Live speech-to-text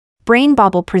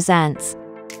BrainBobble presents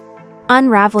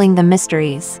Unraveling the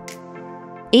Mysteries.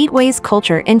 8 Ways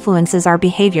Culture Influences Our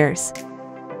Behaviors.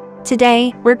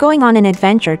 Today, we're going on an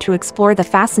adventure to explore the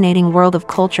fascinating world of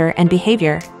culture and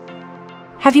behavior.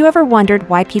 Have you ever wondered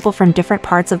why people from different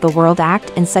parts of the world act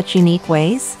in such unique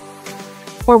ways?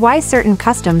 Or why certain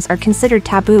customs are considered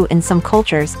taboo in some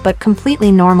cultures but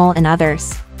completely normal in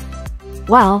others?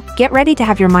 Well, get ready to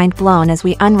have your mind blown as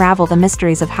we unravel the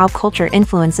mysteries of how culture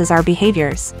influences our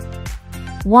behaviors.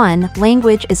 1.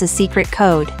 Language is a secret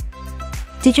code.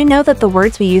 Did you know that the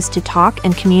words we use to talk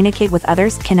and communicate with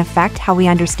others can affect how we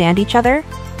understand each other?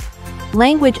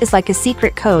 Language is like a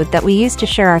secret code that we use to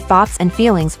share our thoughts and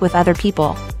feelings with other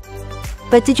people.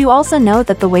 But did you also know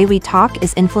that the way we talk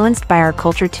is influenced by our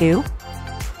culture too?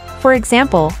 For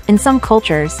example, in some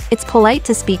cultures, it's polite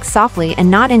to speak softly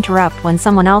and not interrupt when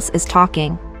someone else is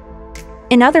talking.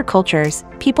 In other cultures,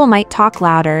 people might talk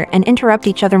louder and interrupt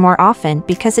each other more often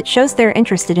because it shows they're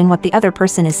interested in what the other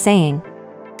person is saying.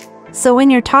 So when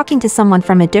you're talking to someone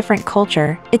from a different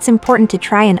culture, it's important to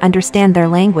try and understand their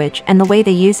language and the way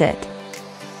they use it.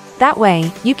 That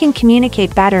way, you can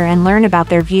communicate better and learn about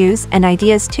their views and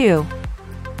ideas too.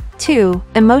 2.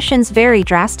 Emotions vary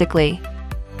drastically.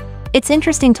 It's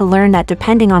interesting to learn that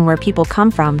depending on where people come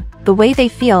from, the way they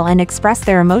feel and express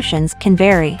their emotions can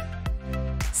vary.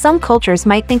 Some cultures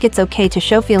might think it's okay to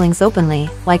show feelings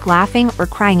openly, like laughing or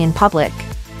crying in public.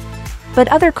 But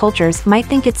other cultures might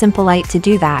think it's impolite to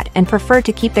do that and prefer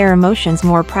to keep their emotions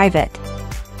more private.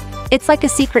 It's like a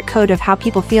secret code of how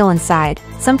people feel inside.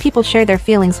 Some people share their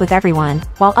feelings with everyone,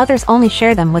 while others only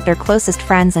share them with their closest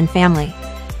friends and family.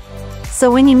 So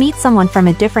when you meet someone from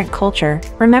a different culture,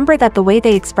 remember that the way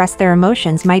they express their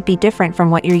emotions might be different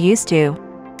from what you're used to.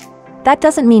 That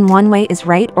doesn't mean one way is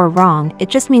right or wrong, it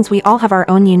just means we all have our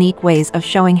own unique ways of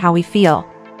showing how we feel.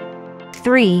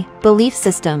 3. Belief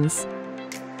systems.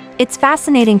 It's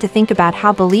fascinating to think about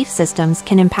how belief systems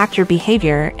can impact your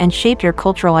behavior and shape your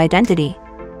cultural identity.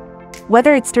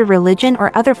 Whether it's through religion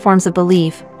or other forms of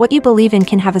belief, what you believe in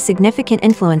can have a significant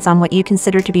influence on what you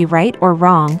consider to be right or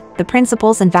wrong, the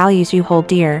principles and values you hold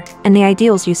dear, and the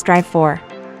ideals you strive for.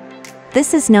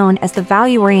 This is known as the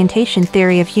value orientation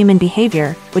theory of human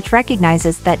behavior, which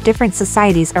recognizes that different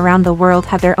societies around the world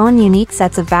have their own unique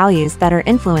sets of values that are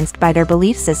influenced by their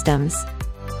belief systems.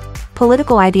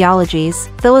 Political ideologies,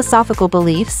 philosophical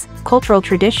beliefs, cultural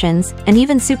traditions, and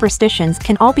even superstitions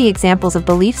can all be examples of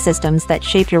belief systems that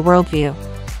shape your worldview.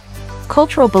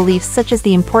 Cultural beliefs such as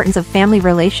the importance of family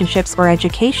relationships or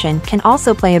education can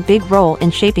also play a big role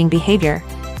in shaping behavior.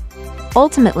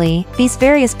 Ultimately, these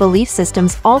various belief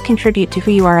systems all contribute to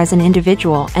who you are as an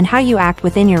individual and how you act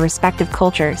within your respective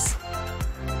cultures.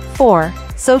 4.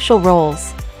 Social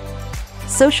roles.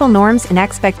 Social norms and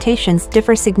expectations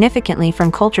differ significantly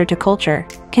from culture to culture,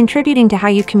 contributing to how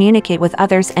you communicate with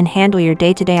others and handle your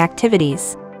day-to-day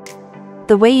activities.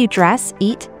 The way you dress,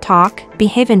 eat, talk,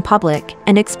 behave in public,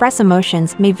 and express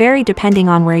emotions may vary depending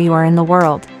on where you are in the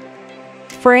world.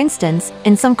 For instance,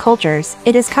 in some cultures,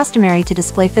 it is customary to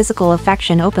display physical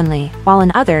affection openly, while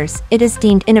in others, it is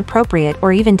deemed inappropriate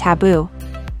or even taboo.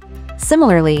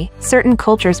 Similarly, certain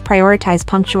cultures prioritize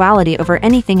punctuality over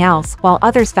anything else, while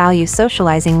others value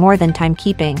socializing more than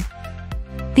timekeeping.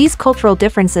 These cultural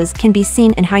differences can be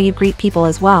seen in how you greet people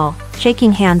as well.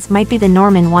 Shaking hands might be the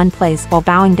norm in one place while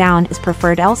bowing down is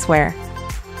preferred elsewhere.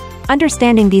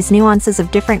 Understanding these nuances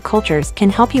of different cultures can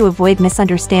help you avoid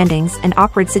misunderstandings and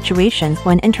awkward situations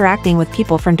when interacting with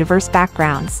people from diverse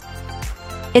backgrounds.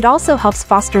 It also helps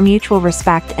foster mutual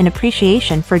respect and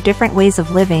appreciation for different ways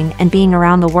of living and being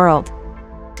around the world.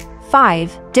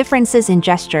 5. Differences in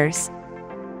gestures.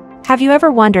 Have you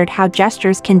ever wondered how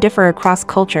gestures can differ across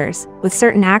cultures, with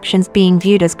certain actions being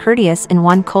viewed as courteous in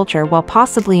one culture while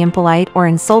possibly impolite or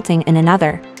insulting in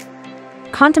another?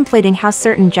 Contemplating how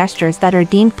certain gestures that are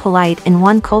deemed polite in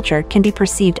one culture can be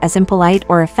perceived as impolite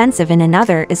or offensive in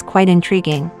another is quite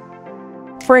intriguing.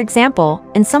 For example,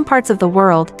 in some parts of the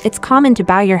world, it's common to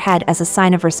bow your head as a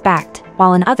sign of respect,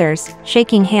 while in others,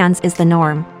 shaking hands is the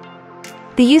norm.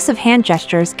 The use of hand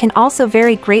gestures can also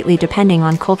vary greatly depending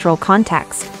on cultural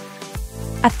context.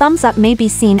 A thumbs up may be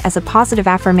seen as a positive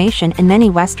affirmation in many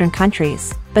Western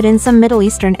countries, but in some Middle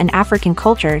Eastern and African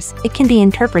cultures, it can be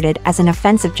interpreted as an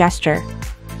offensive gesture.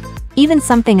 Even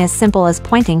something as simple as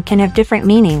pointing can have different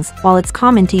meanings. While it's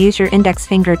common to use your index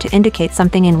finger to indicate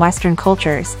something in Western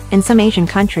cultures, in some Asian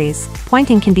countries,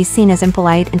 pointing can be seen as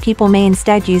impolite and people may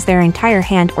instead use their entire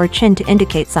hand or chin to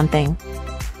indicate something.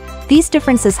 These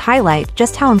differences highlight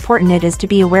just how important it is to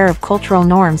be aware of cultural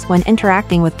norms when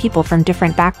interacting with people from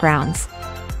different backgrounds.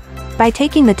 By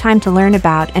taking the time to learn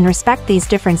about and respect these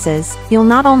differences, you'll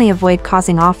not only avoid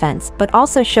causing offense but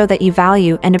also show that you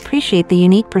value and appreciate the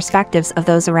unique perspectives of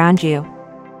those around you.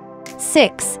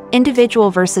 6. Individual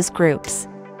versus groups.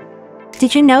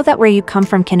 Did you know that where you come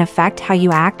from can affect how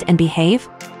you act and behave?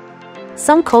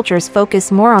 Some cultures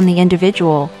focus more on the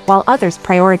individual, while others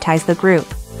prioritize the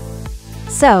group.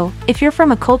 So, if you're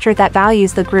from a culture that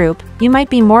values the group, you might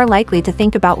be more likely to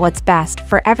think about what's best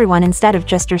for everyone instead of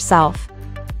just yourself.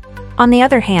 On the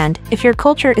other hand, if your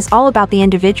culture is all about the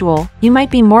individual, you might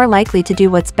be more likely to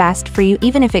do what's best for you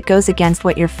even if it goes against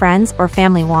what your friends or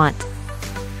family want.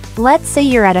 Let's say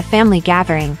you're at a family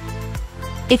gathering.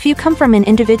 If you come from an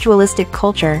individualistic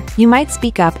culture, you might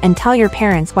speak up and tell your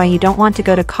parents why you don't want to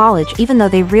go to college even though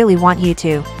they really want you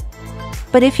to.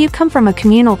 But if you come from a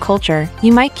communal culture,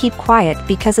 you might keep quiet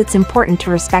because it's important to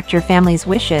respect your family's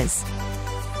wishes.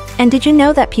 And did you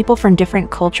know that people from different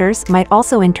cultures might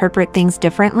also interpret things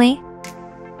differently?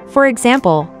 For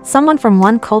example, someone from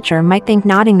one culture might think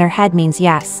nodding their head means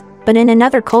yes, but in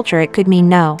another culture it could mean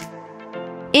no.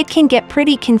 It can get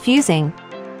pretty confusing.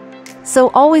 So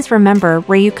always remember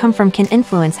where you come from can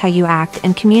influence how you act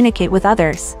and communicate with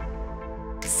others.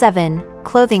 7.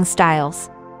 Clothing styles.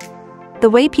 The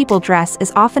way people dress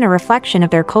is often a reflection of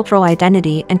their cultural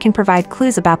identity and can provide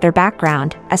clues about their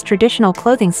background, as traditional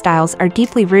clothing styles are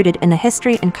deeply rooted in the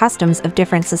history and customs of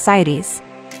different societies.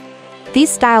 These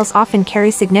styles often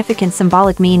carry significant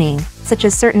symbolic meaning, such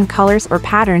as certain colors or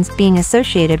patterns being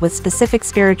associated with specific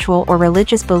spiritual or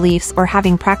religious beliefs or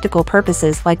having practical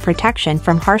purposes like protection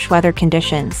from harsh weather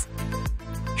conditions.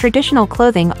 Traditional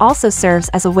clothing also serves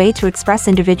as a way to express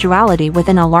individuality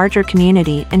within a larger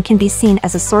community and can be seen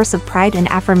as a source of pride and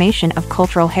affirmation of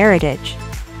cultural heritage.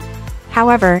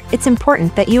 However, it's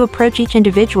important that you approach each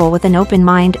individual with an open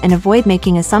mind and avoid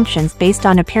making assumptions based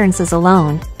on appearances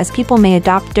alone, as people may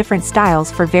adopt different styles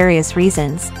for various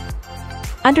reasons.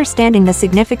 Understanding the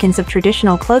significance of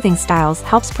traditional clothing styles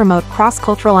helps promote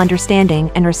cross-cultural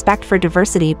understanding and respect for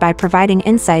diversity by providing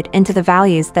insight into the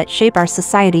values that shape our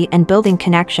society and building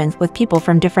connections with people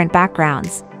from different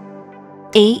backgrounds.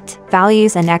 8.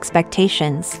 Values and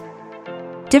expectations.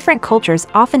 Different cultures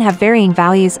often have varying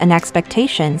values and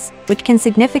expectations, which can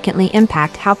significantly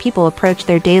impact how people approach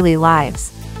their daily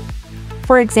lives.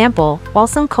 For example, while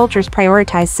some cultures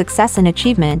prioritize success and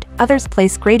achievement, others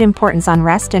place great importance on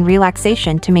rest and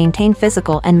relaxation to maintain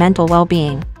physical and mental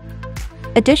well-being.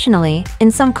 Additionally, in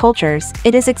some cultures,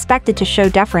 it is expected to show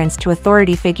deference to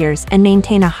authority figures and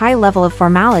maintain a high level of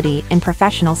formality in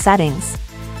professional settings.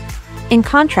 In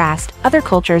contrast, other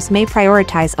cultures may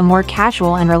prioritize a more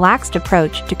casual and relaxed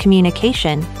approach to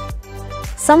communication.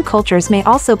 Some cultures may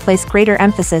also place greater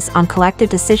emphasis on collective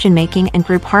decision-making and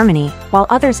group harmony, while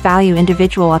others value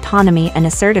individual autonomy and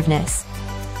assertiveness.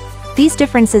 These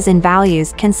differences in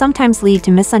values can sometimes lead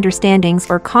to misunderstandings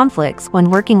or conflicts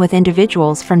when working with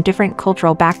individuals from different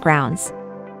cultural backgrounds.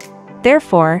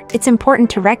 Therefore, it's important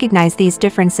to recognize these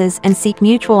differences and seek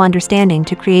mutual understanding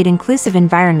to create inclusive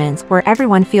environments where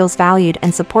everyone feels valued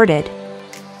and supported.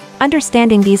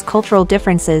 Understanding these cultural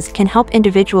differences can help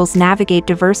individuals navigate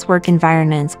diverse work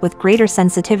environments with greater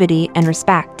sensitivity and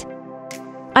respect.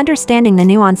 Understanding the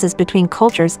nuances between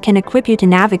cultures can equip you to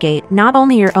navigate not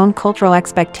only your own cultural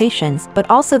expectations but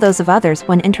also those of others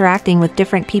when interacting with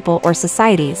different people or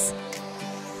societies.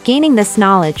 Gaining this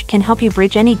knowledge can help you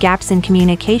bridge any gaps in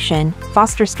communication,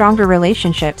 foster stronger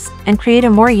relationships, and create a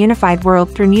more unified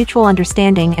world through mutual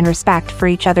understanding and respect for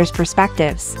each other's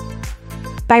perspectives.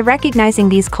 By recognizing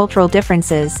these cultural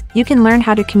differences, you can learn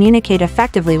how to communicate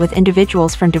effectively with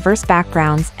individuals from diverse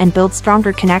backgrounds and build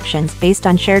stronger connections based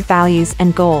on shared values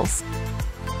and goals.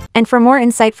 And for more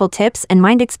insightful tips and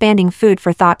mind-expanding food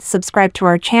for thought, subscribe to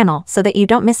our channel so that you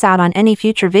don't miss out on any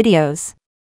future videos.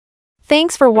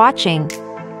 Thanks for watching.